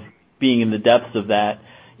recency of being in the depths of that,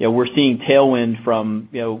 we're seeing tailwind from,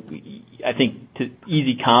 I think, to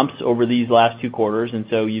easy comps over these last 2 quarters, and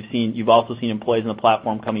so you've also seen employees on the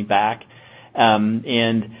platform coming back,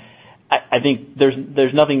 and I think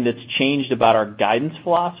there's nothing that's changed about our guidance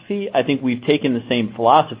philosophy. I think we've taken the same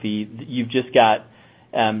philosophy. You've just got,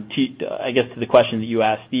 I guess to the question that you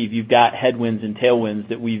asked, Steve, you've got headwinds and tailwinds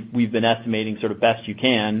that we've been estimating sort of best you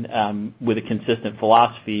can with a consistent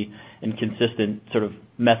philosophy and consistent sort of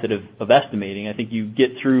method of estimating. I think you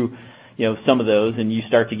get through some of those and you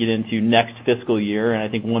start to get into next fiscal year, and I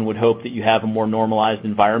think one would hope that you have a more normalized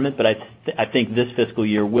environment, but I think this fiscal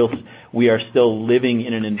year we are still living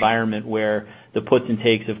in an environment where the puts and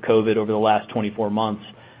takes of COVID over the last 24 months,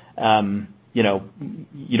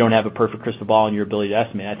 you don't have a perfect crystal ball in your ability to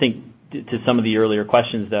estimate. I think to some of the earlier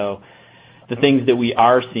questions, though, the things that we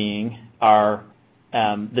are seeing are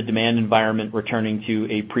the demand environment returning to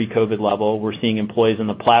a pre-COVID level. We're seeing employees on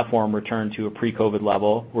the platform return to a pre-COVID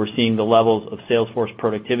level. We're seeing the levels of Salesforce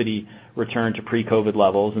productivity return to pre-COVID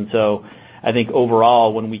levels. And so I think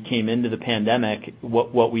overall, when we came into the pandemic,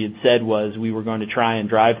 what we had said was we were going to try and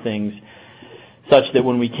drive things such that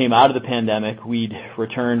when we came out of the pandemic, we'd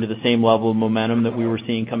return to the same level of momentum that we were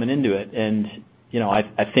seeing coming into it. And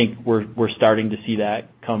I think we're starting to see that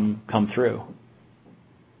come through.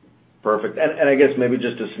 Perfect. And I guess maybe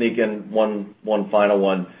just to sneak in one final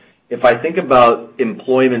one. If I think about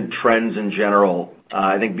employment trends in general,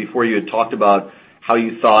 I think before you had talked about how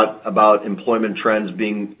you thought about employment trends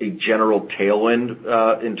being a general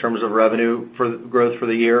tailwind in terms of revenue for growth for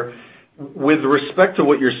the year. With respect to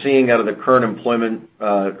what you're seeing out of the current employment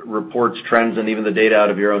reports, trends, and even the data out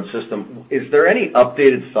of your own system, is there any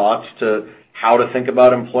updated thoughts to how to think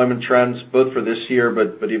about employment trends, both for this year,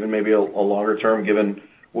 but even maybe a longer term, given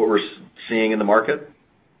what we're seeing in the market?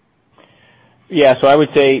 Yeah, so I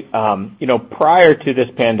would say, prior to this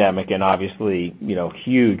pandemic and obviously,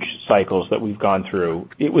 huge cycles that we've gone through,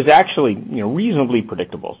 it was actually, reasonably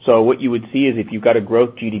predictable. So what you would see is if you've got a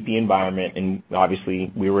growth GDP environment, and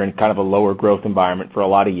obviously we were in kind of a lower growth environment for a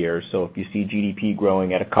lot of years. So if you see GDP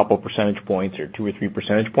growing at a couple percentage points or 2 or 3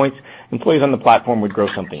 percentage points, employees on the platform would grow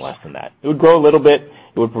something less than that. It would grow a little bit.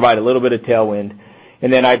 It would provide a little bit of tailwind.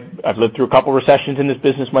 And then I've lived through a couple recessions in this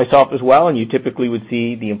business myself as well, and you typically would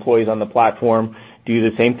see the employees on the platform do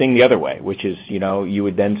the same thing the other way, which is, you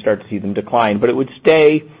would then start to see them decline. But it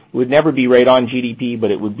would never be right on GDP, but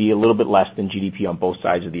it would be a little bit less than GDP on both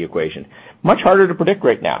sides of the equation. Much harder to predict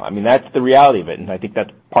right now. I mean, that's the reality of it, and I think that's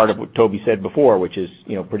part of what Toby said before, which is,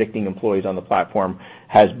 predicting employees on the platform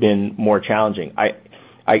has been more challenging. I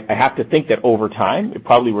have to think that over time, it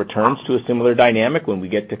probably returns to a similar dynamic when we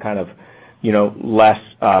get to kind of less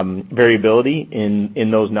variability in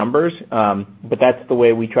those numbers. But that's the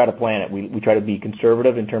way we try to plan it. We try to be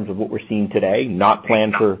conservative in terms of what we're seeing today, not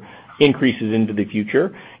plan for increases into the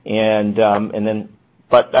future.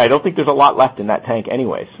 But I don't think there's a lot left in that tank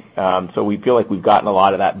anyways. So we feel like we've gotten a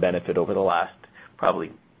lot of that benefit over the last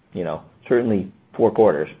probably, certainly 4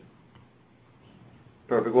 quarters.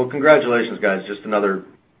 Perfect. Well, congratulations, guys. Just another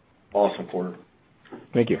awesome quarter.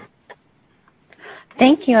 Thank you.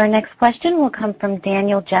 Thank you. Our next question will come from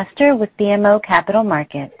Daniel Jester with BMO Capital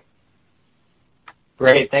Markets.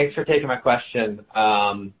 Great. Thanks for taking my question.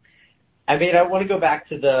 I want to go back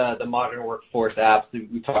to the Modern Workforce apps.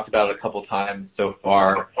 We talked about it a couple times so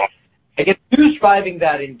far. I guess who's driving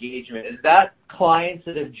that engagement? Is that clients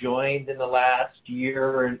that have joined in the last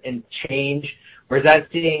year and change, or is that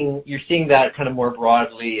you're seeing that kind of more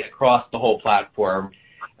broadly across the whole platform?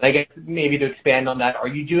 And I guess maybe to expand on that, are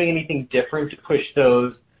you doing anything different to push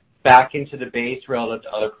those back into the base relative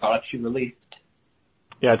to other products you released?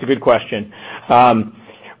 Yeah, it's a good question.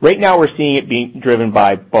 Right now we're seeing it being driven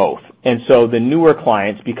by both. And so the newer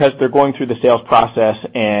clients, because they're going through the sales process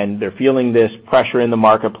and they're feeling this pressure in the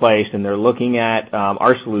marketplace and they're looking at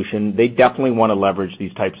our solution, they definitely want to leverage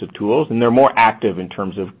these types of tools, and they're more active in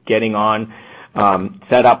terms of getting on,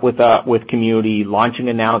 set up with Community, launching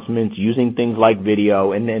announcements, using things like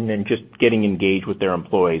video, and then just getting engaged with their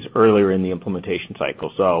employees earlier in the implementation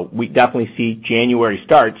cycle. So we definitely see January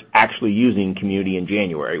starts actually using Community in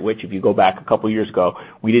January, which if you go back a couple years ago,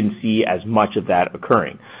 we didn't see as much of that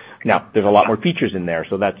occurring. Now, there's a lot more features in there,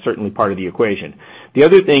 so that's certainly part of the equation. The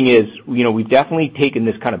other thing is, we've definitely taken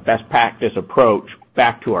this kind of best practice approach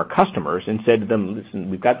back to our customers and said to them, listen,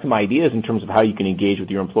 we've got some ideas in terms of how you can engage with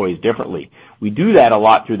your employees differently. We do that a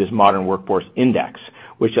lot through this Modern Workforce Index,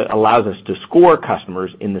 which allows us to score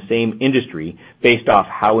customers in the same industry based off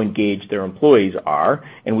how engaged their employees are,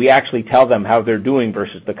 and we actually tell them how they're doing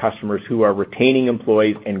versus the customers who are retaining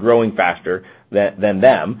employees and growing faster than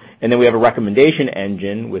them. And then we have a recommendation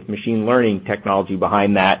engine with machine learning technology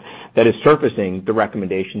behind that is surfacing the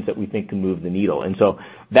recommendations that we think can move the needle. And so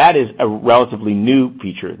that is a relatively new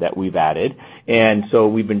feature that we've added. And so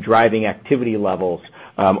we've been driving activity levels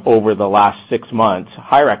over the last 6 months,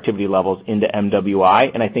 higher activity levels into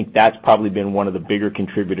MWI, and I think that's probably been one of the bigger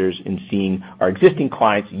contributors in seeing our existing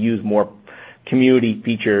clients use more community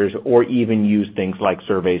features or even use things like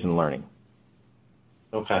surveys and learning.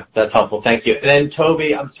 Okay, that's helpful. Thank you. And then,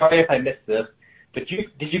 Toby, I'm sorry if I missed this, but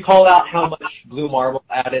did you call out how much Blue Marble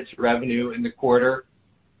added to revenue in the quarter?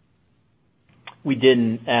 We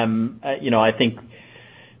didn't. I think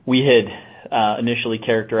we had initially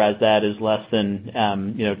characterized that as less than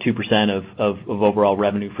 2% of overall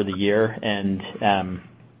revenue for the year, and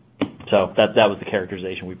so that was the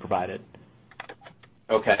characterization we provided.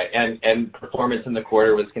 Okay, and performance in the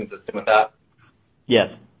quarter was consistent with that?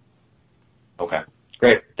 Yes. Okay,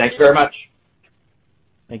 great. Thank you very much.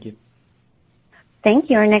 Thank you. Thank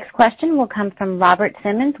you. Our next question will come from Robert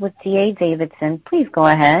Simmons with D.A. Davidson. Please go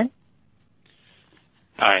ahead.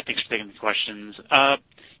 Hi, thanks for taking the questions.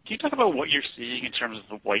 Can you talk about what you're seeing in terms of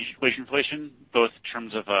the wage inflation, both in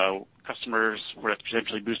terms of customers where it's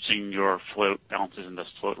potentially boosting your float balances and thus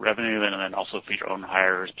float revenue, and then also for your own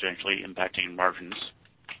hires potentially impacting margins?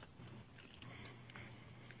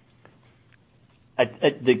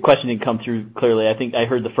 The question didn't come through clearly. I think I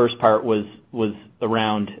heard the first part was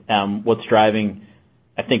around what's driving,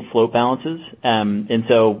 I think, float balances. And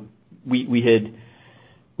so we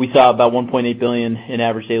saw about $1.8 billion in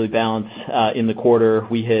average daily balance in the quarter.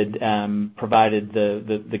 We had provided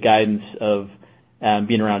the guidance of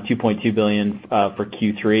being around $2.2 billion for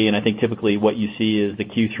Q3, and I think typically what you see is the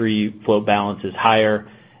Q3 float balance is higher.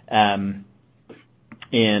 And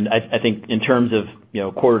I think in terms of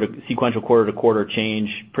sequential quarter-to-quarter change,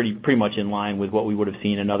 pretty much in line with what we would have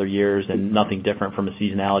seen in other years, and nothing different from a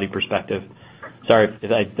seasonality perspective. Sorry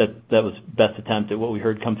if that was best attempt at what we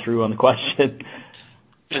heard come through on the question.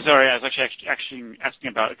 Sorry, I was actually asking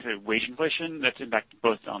about wage inflation that's impacted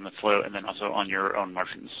both on the float and then also on your own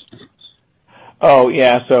margins. Oh,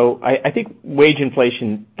 yeah. So I think wage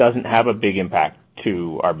inflation doesn't have a big impact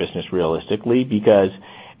to our business realistically, because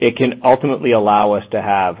it can ultimately allow us to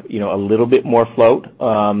have, a little bit more float.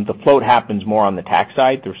 The float happens more on the tax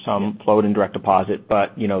side. There's some float in direct deposit,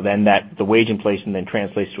 but, then the wage inflation then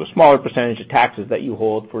translates to a smaller percentage of taxes that you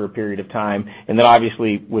hold for a period of time. And then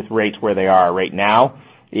obviously with rates where they are right now,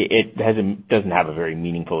 it doesn't have a very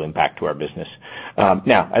meaningful impact to our business.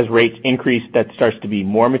 Now, as rates increase, that starts to be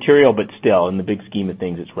more material, but still, in the big scheme of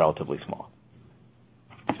things, it's relatively small.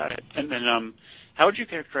 Got it. And then how would you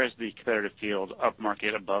characterize the competitive field up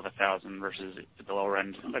market above 1,000 versus the lower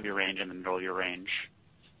end of your range and the middle of your range?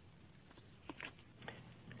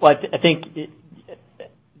 Well, I think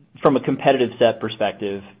from a competitive set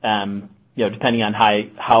perspective, depending on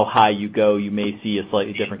how high you go, you may see a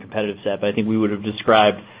slightly different competitive set. But I think we would have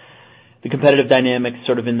described the competitive dynamics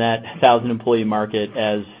sort of in that 1,000-employee market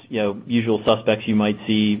as, usual suspects you might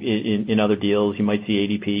see in other deals. You might see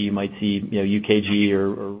ADP, you might see, UKG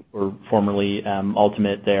or formerly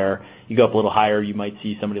Ultimate there. You go up a little higher, you might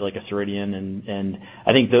see somebody like a Ceridian, and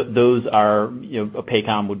I think those are, a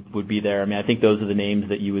Paycom would be there. I mean, I think those are the names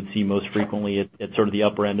that you would see most frequently at sort of the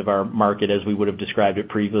upper end of our market as we would have described it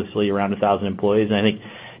previously, around 1,000 employees. And I think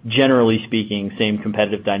generally speaking, same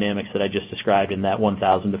competitive dynamics that I just described in that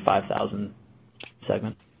 1,000 to 5,000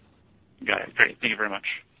 segment. Got it. Great. Thank you very much.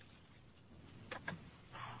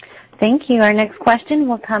 Thank you. Our next question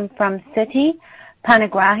will come from Siti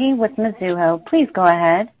Panigrahi with Mizuho. Please go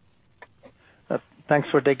ahead. Thanks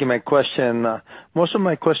for taking my question. Most of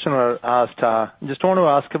my questions are asked. Just want to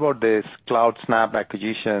ask about this CloudSnap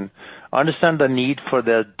acquisition. I understand the need for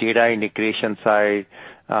the data integration side,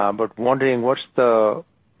 but wondering what's the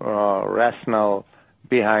rationale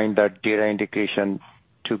behind that data integration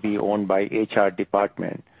to be owned by HR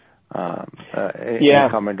department? Any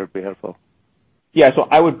comment would be helpful. Yeah, so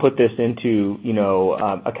I would put this into,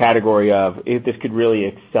 a category of if this could really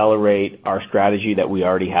accelerate our strategy that we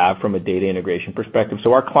already have from a data integration perspective.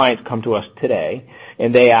 So our clients come to us today,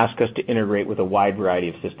 and they ask us to integrate with a wide variety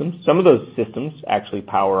of systems. Some of those systems actually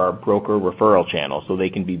power our broker referral channel, so they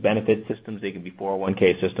can be benefit systems, they can be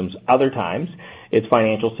 401k systems. Other times, it's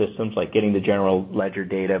financial systems like getting the general ledger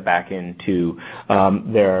data back into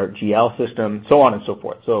their GL system, so on and so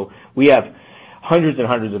forth. So we have hundreds and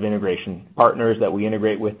hundreds of integration partners that we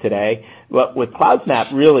integrate with today. What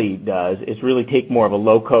CloudSnap really does is really take more of a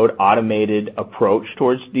low-code automated approach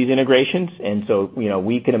towards these integrations. And so,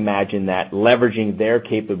 we can imagine that leveraging their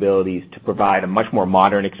capabilities to provide a much more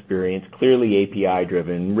modern experience, clearly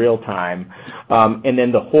API-driven, real-time, and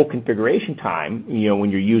then the whole configuration time, when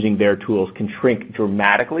you're using their tools can shrink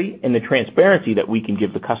dramatically, and the transparency that we can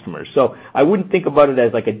give the customers. So I wouldn't think about it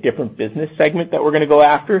as like a different business segment that we're going to go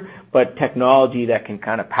after, but technology that can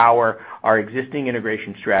kind of power our existing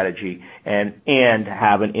integration strategy and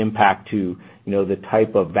have an impact to the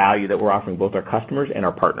type of value that we're offering both our customers and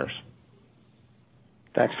our partners.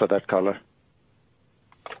 Thanks for that color.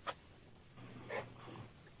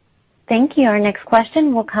 Thank you. Our next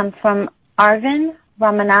question will come from Arvind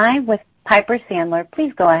Ramnani with Piper Sandler.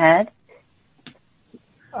 Please go ahead.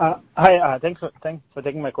 Hi. Thanks for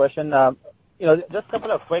taking my question. Just a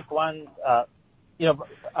couple of quick ones. I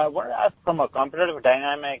want to ask from a competitive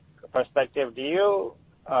dynamic perspective, do you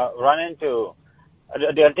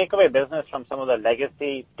take away business from some of the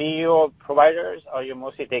legacy PEO providers, or are you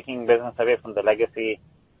mostly taking business away from the legacy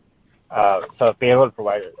payroll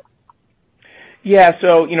providers? Yeah,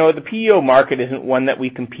 so, the PEO market isn't one that we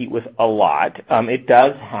compete with a lot. It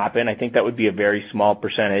does happen. I think that would be a very small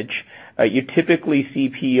percentage. You typically see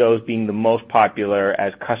PEOs being the most popular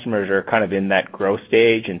as customers are kind of in that growth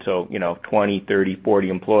stage, and so, 20, 30, 40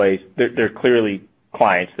 employees. There are clearly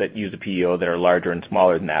clients that use a PEO that are larger and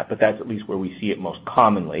smaller than that, but that's at least where we see it most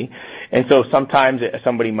commonly. And so sometimes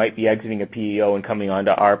somebody might be exiting a PEO and coming onto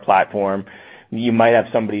our platform. You might have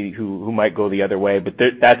somebody who might go the other way, but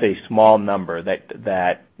that's a small number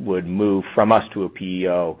that would move from us to a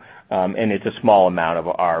PEO, and it's a small amount of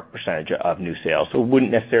our percentage of new sales. So we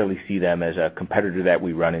wouldn't necessarily see them as a competitor that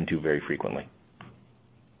we run into very frequently.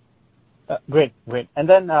 Great. And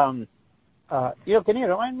then, can you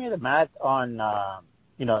remind me of the math on,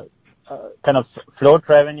 kind of float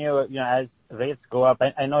revenue, as rates go up?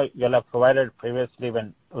 I know you'll have provided previously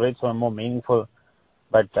when rates were more meaningful.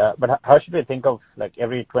 But how should we think of like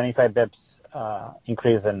every 25 bips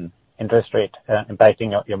increase in interest rate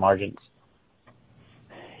impacting your margins?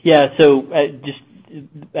 Yeah, so I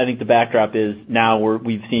think the backdrop is now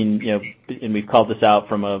we've seen, and we've called this out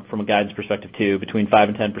from a guidance perspective too, between 5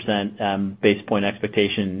 and 10% basis point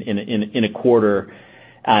expectation in a quarter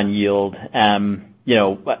on yield.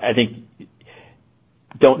 I think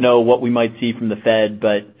don't know what we might see from the Fed,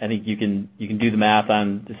 but I think you can do the math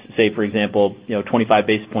on, say, for example, 25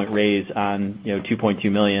 basis point raise on,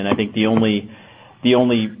 $2.2 million. I think the only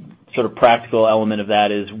sort of practical element of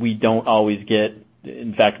that is we don't get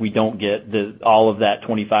all of that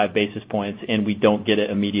 25 basis points, and we don't get it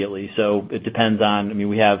immediately. So it depends on,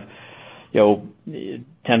 we have,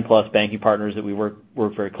 10 plus banking partners that we work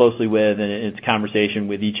very closely with, and it's a conversation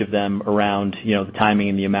with each of them around, the timing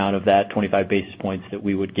and the amount of that 25 basis points that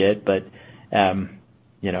we would get. But, that's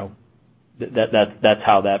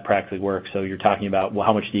how that practically works. So you're talking about, well,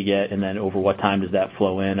 how much do you get, and then over what time does that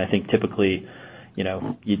flow in? I think typically,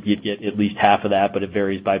 you'd get at least half of that, but it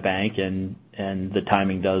varies by bank, and the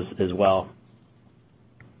timing does as well.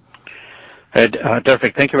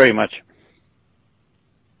 Terrific. Thank you very much.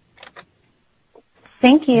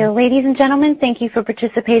 Thank you. Ladies and gentlemen, thank you for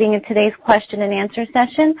participating in today's question and answer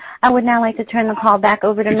session. I would now like to turn the call back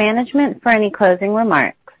over to management for any closing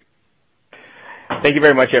remarks. Thank you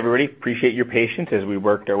very much, everybody. Appreciate your patience as we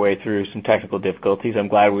worked our way through some technical difficulties. I'm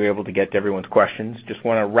glad we were able to get to everyone's questions. Just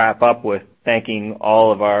want to wrap up with thanking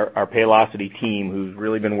all of our Paylocity team who's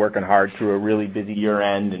really been working hard through a really busy year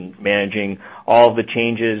end and managing all of the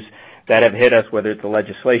changes that have hit us, whether it's the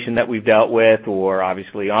legislation that we've dealt with or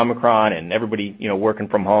obviously Omicron and everybody, working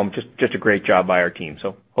from home. Just a great job by our team.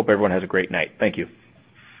 So hope everyone has a great night. Thank you.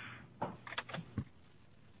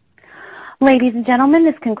 Ladies and gentlemen,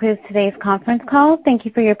 this concludes today's conference call. Thank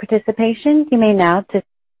you for your participation. You may now disconnect.